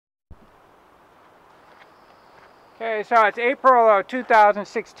Okay, so it's April of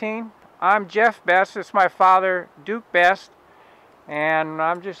 2016. I'm Jeff Best. This is my father, Duke Best, and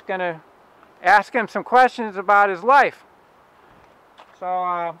I'm just going to ask him some questions about his life.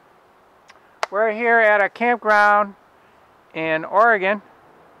 So we're here at a campground in Oregon,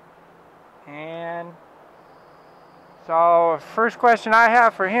 and so first question I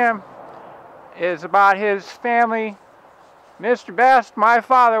have for him is about his family. Mr. Best, my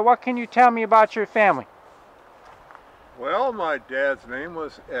father, what can you tell me about your family? Well, my dad's name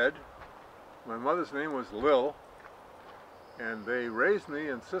was Ed, my mother's name was Lil, and they raised me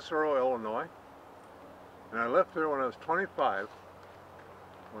in Cicero, Illinois, and I left there when I was 25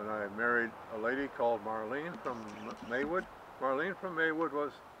 when I married a lady called Marlene from Maywood. Marlene from Maywood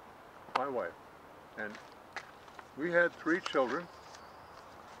was my wife, and we had 3 children.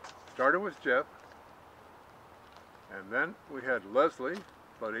 Started with Jeff, and then we had Leslie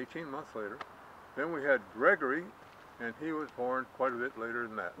about 18 months later. Then we had Gregory, and he was born quite a bit later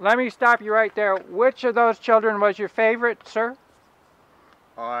than that. Let me stop you right there. Which of those children was your favorite, sir?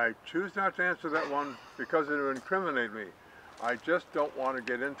 I choose not to answer that one because it would incriminate me. I just don't want to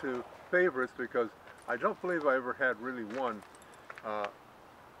get into favorites because I don't believe I ever had really one.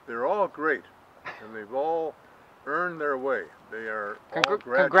 They're all great, and they've all earned their way. They are all graduates.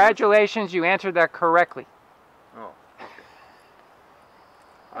 Congratulations, you answered that correctly. Oh, okay.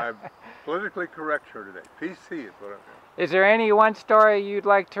 I'm politically correct here today. PC is what I'm saying. Is there any one story you'd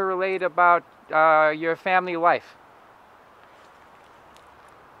like to relate about your family life?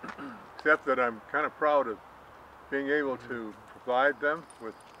 Except that I'm kind of proud of being able to provide them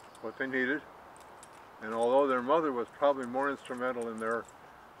with what they needed. And although their mother was probably more instrumental in their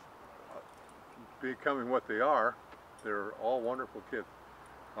becoming what they are, they're all wonderful kids.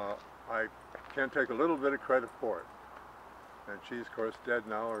 I can take a little bit of credit for it. And she's, of course, dead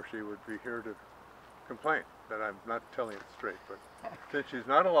now, or she would be here to complain that I'm not telling it straight. But since she's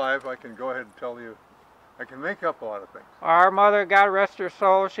not alive, I can go ahead and tell you, I can make up a lot of things. Our mother, God rest her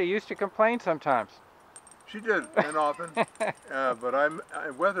soul, she used to complain sometimes. She did, and often, but I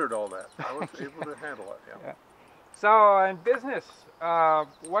weathered all that. I was able to handle it, yeah. So, in business,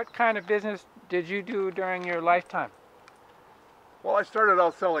 what kind of business did you do during your lifetime? Well, I started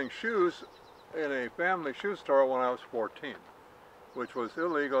out selling shoes in a family shoe store when I was 14, which was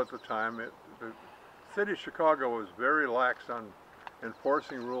illegal at the time. The city of Chicago was very lax on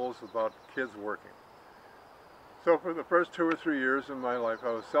enforcing rules about kids working. So for the first 2 or 3 years of my life,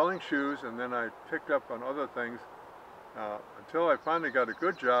 I was selling shoes, and then I picked up on other things until I finally got a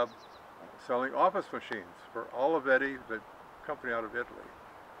good job selling office machines for Olivetti, the company out of Italy.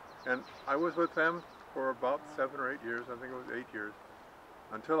 And I was with them for about 7 or 8 years, I think it was 8 years,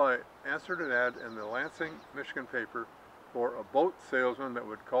 until I answered an ad in the Lansing, Michigan paper for a boat salesman that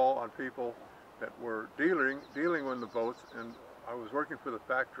would call on people that were dealing with the boats, and I was working for the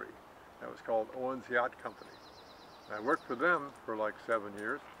factory that was called Owens Yacht Company. I worked for them for like 7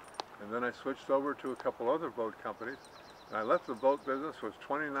 years, and then I switched over to a couple other boat companies, and I left the boat business with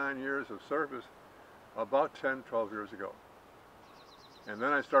 29 years of service about 10, 12 years ago. And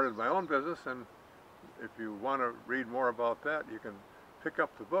then I started my own business, and if you want to read more about that, you can pick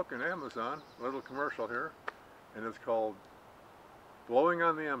up the book in Amazon, a little commercial here, and it's called Blowing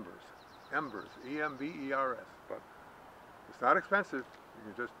on the Embers. Embers, E-M-B-E-R-S. But it's not expensive.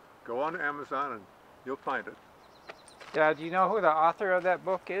 You can just go on Amazon and you'll find it. Do you know who the author of that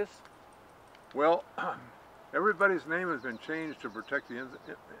book is? Well, everybody's name has been changed to protect the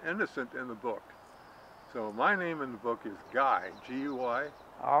innocent in the book. So my name in the book is Guy, G-U-Y,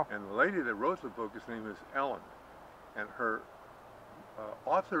 and the lady that wrote the book, his name is Ellen, and her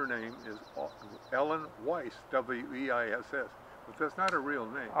author name is Ellen Weiss, W-E-I-S-S, but that's not a real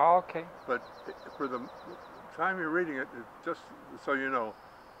name. Oh, okay. But for the time you're reading it, just so you know,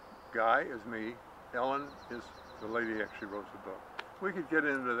 Guy is me, Ellen is the lady who actually wrote the book. We could get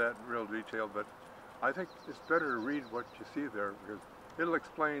into that in real detail, but I think it's better to read what you see there because it'll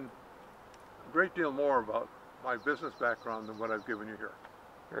explain a great deal more about my business background than what I've given you here.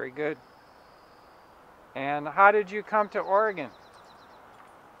 Very good. And how did you come to Oregon?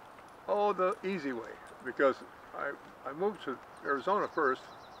 Oh, the easy way, because I moved to Arizona first,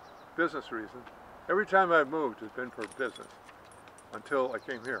 business reasons. Every time I've moved, it's been for business until I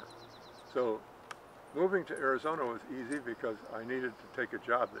came here. So moving to Arizona was easy because I needed to take a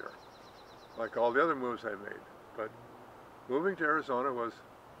job there, like all the other moves I made. But moving to Arizona was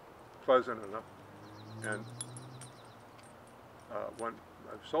pleasant enough. And when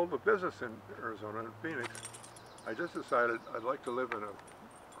I sold the business in Arizona, in Phoenix, I just decided I'd like to live in a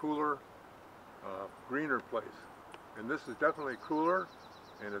cooler, greener place. And this is definitely cooler,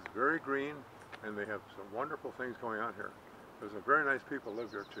 and it's very green, and they have some wonderful things going on here. There's some very nice people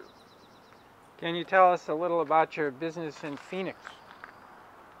live here too. Can you tell us a little about your business in Phoenix?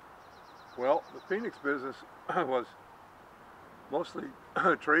 Well, the Phoenix business was mostly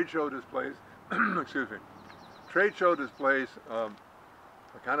trade show displays, excuse me, trade show displays,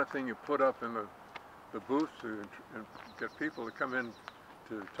 the kind of thing you put up in the booth to and get people to come in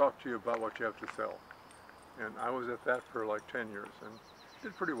to talk to you about what you have to sell. And I was at that for like 10 years and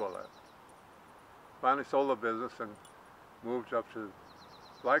did pretty well at it. Finally sold the business and moved up to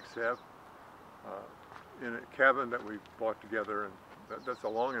Flagstaff in a cabin that we bought together, and that's a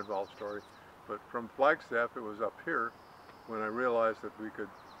long involved story. But from Flagstaff it was up here when I realized that we could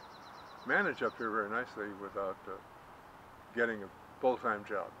manage up here very nicely without getting a full-time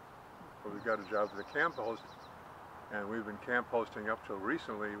job. So we got a job as a camp host, and we've been camp hosting up till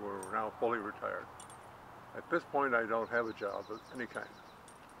recently, where we're now fully retired. At this point I don't have a job of any kind.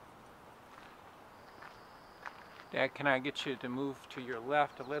 Dad, can I get you to move to your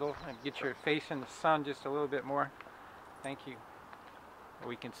left a little and get your face in the sun just a little bit more? Thank you.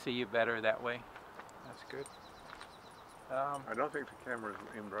 We can see you better that way. That's good. I don't think the camera is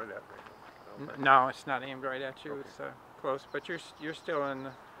aimed right at me. No, it's not aimed right at you. Okay. It's close, but you're still in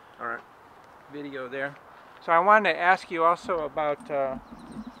the All right. video there. So I wanted to ask you also about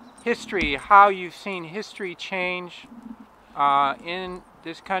history, how you've seen history change in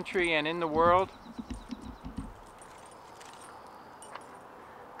this country and in the world.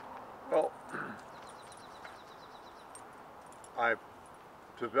 Well, I've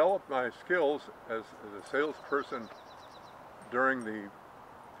developed my skills as a salesperson during the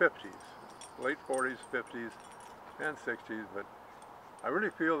 50s, late 40s, 50s, and 60s, but I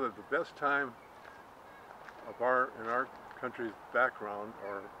really feel that the best time of in our country's background,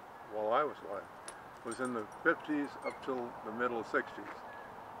 or while I was alive, was in the 50s up till the middle 60s.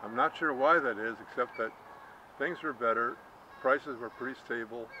 I'm not sure why that is, except that things were better, prices were pretty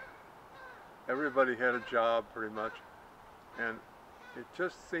stable, everybody had a job pretty much, and it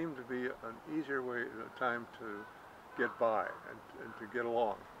just seemed to be an easier way at a time to get by and to get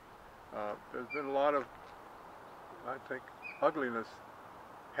along. There's been a lot of, I think, ugliness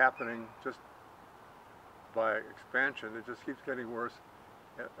happening just by expansion. It just keeps getting worse.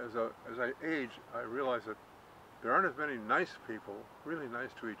 As I age, I realize that there aren't as many nice people, really nice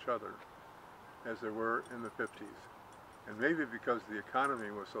to each other, as there were in the 50s. And maybe because the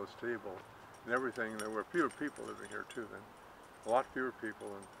economy was so stable and everything, there were fewer people living here too then. A lot fewer people,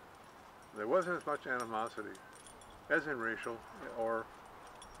 and there wasn't as much animosity as in racial or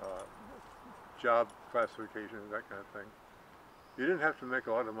job classifications, that kind of thing. You didn't have to make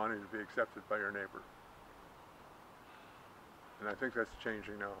a lot of money to be accepted by your neighbor. And I think that's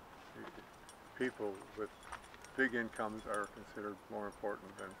changing now. People with big incomes are considered more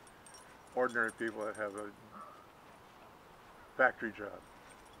important than ordinary people that have a factory job.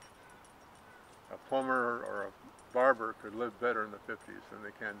 A plumber or a barber could live better in the 50s than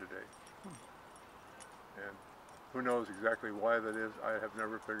they can today. And who knows exactly why that is? I have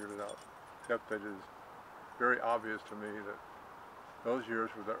never figured it out, except that it is very obvious to me that those years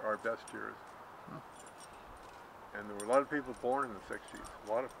were our best years. And there were a lot of people born in the 60s.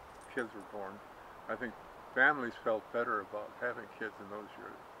 A lot of kids were born. I think families felt better about having kids in those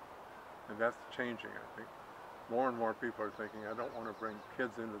years. And that's changing, I think. More and more people are thinking, I don't want to bring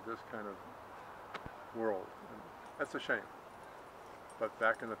kids into this kind of world. And that's a shame. But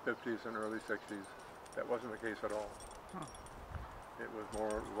back in the 50s and early 60s, that wasn't the case at all. It was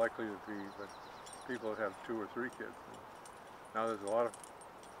more likely to be that people would have 2 or 3 kids. And now there's a lot of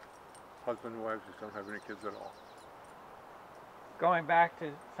husband and wives who don't have any kids at all. Going back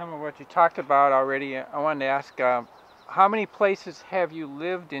to some of what you talked about already, I wanted to ask, how many places have you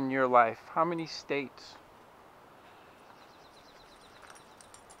lived in your life? How many states?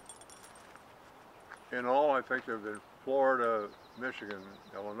 In all, I think there have been Florida, Michigan,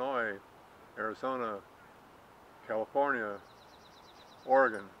 Illinois, Arizona, California,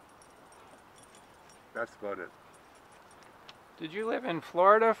 Oregon. That's about it. Did you live in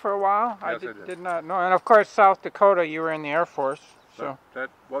Florida for a while? Yes, I did. Did not know. And of course, South Dakota, you were in the Air Force. So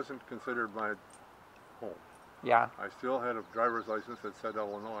that wasn't considered my home. yeah. I still had a driver's license that said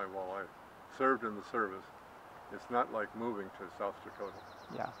Illinois while I served in the service. It's not like moving to South Dakota.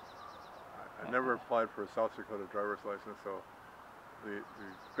 Yeah. I never applied for a South Dakota driver's license, so the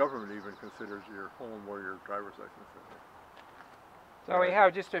government even considers your home where your driver's license is. So we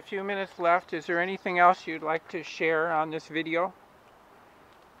have just a few minutes left. Is there anything else you'd like to share on this video?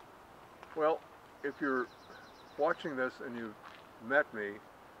 Well, if you're watching this and you've met me,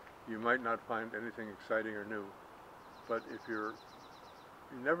 you might not find anything exciting or new. But if you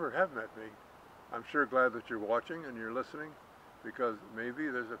never have met me, I'm sure glad that you're watching and you're listening, because maybe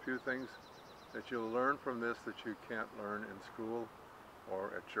there's a few things that you'll learn from this that you can't learn in school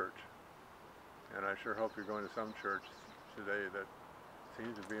or at church. And I sure hope you're going to some church today that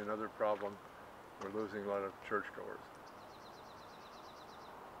seems to be another problem. We're losing a lot of churchgoers.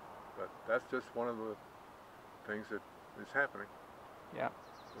 But that's just one of the things that is happening. Yeah.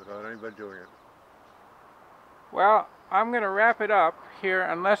 Without anybody doing it. Well, I'm going to wrap it up here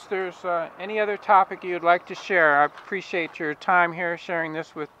unless there's any other topic you'd like to share. I appreciate your time here sharing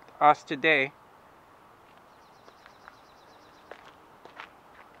this with us today.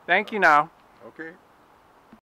 Thank you now. Okay.